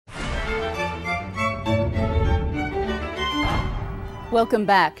Welcome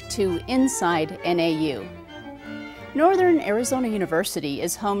back to Inside NAU. Northern Arizona University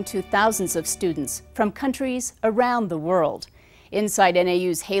is home to thousands of students from countries around the world. Inside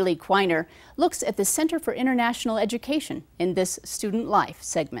NAU's Haley Quiner looks at the Center for International Education in this Student Life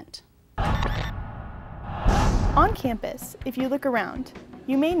segment. On campus, if you look around,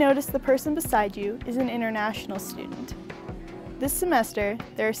 you may notice the person beside you is an international student. This semester,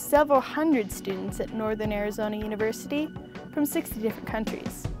 there are several hundred students at Northern Arizona University from 60 different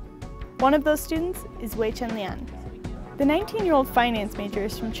countries. One of those students is Wei Chen Lian. The 19-year-old finance major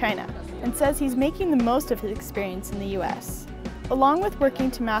is from China and says he's making the most of his experience in the U.S. Along with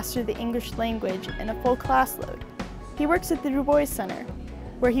working to master the English language and a full class load, he works at the Du Bois Center,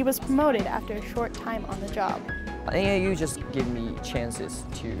 where he was promoted after a short time on the job. NAU just give me chances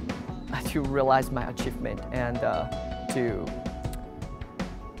to realize my achievement and to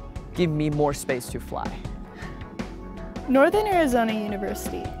give me more space to fly. Northern Arizona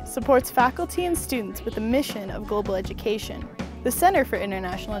University supports faculty and students with a mission of global education. The Center for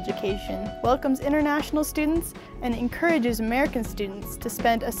International Education welcomes international students and encourages American students to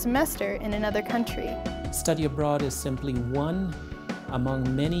spend a semester in another country. Study abroad is simply one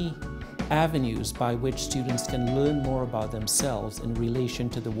among many avenues by which students can learn more about themselves in relation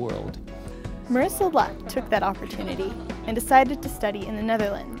to the world. Marissa Luck took that opportunity and decided to study in the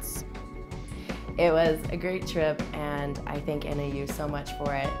Netherlands. It was a great trip, and I thank NAU so much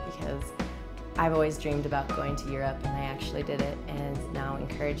for it because I've always dreamed about going to Europe, and I actually did it, and now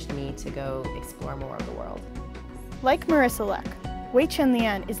encouraged me to go explore more of the world. Like Marissa Luck, Wei Chen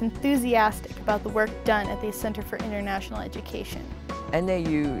Lian is enthusiastic about the work done at the Center for International Education.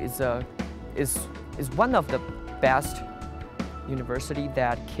 NAU is one of the best university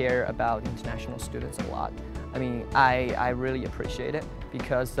that care about international students a lot. I mean, I really appreciate it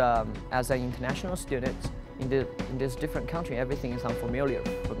because as an international student in this different country, everything is unfamiliar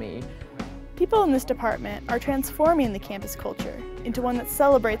for me. People in this department are transforming the campus culture into one that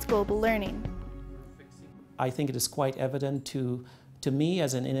celebrates global learning. I think it is quite evident to me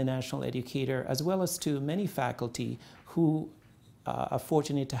as an international educator, as well as to many faculty who are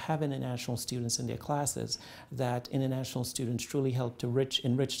fortunate to have international students in their classes, that international students truly help to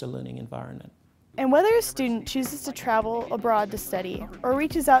enrich the learning environment. And whether a student chooses to travel abroad to study or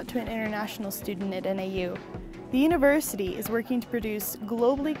reaches out to an international student at NAU, the university is working to produce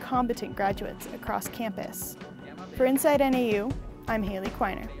globally competent graduates across campus. For Inside NAU, I'm Haley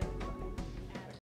Quiner.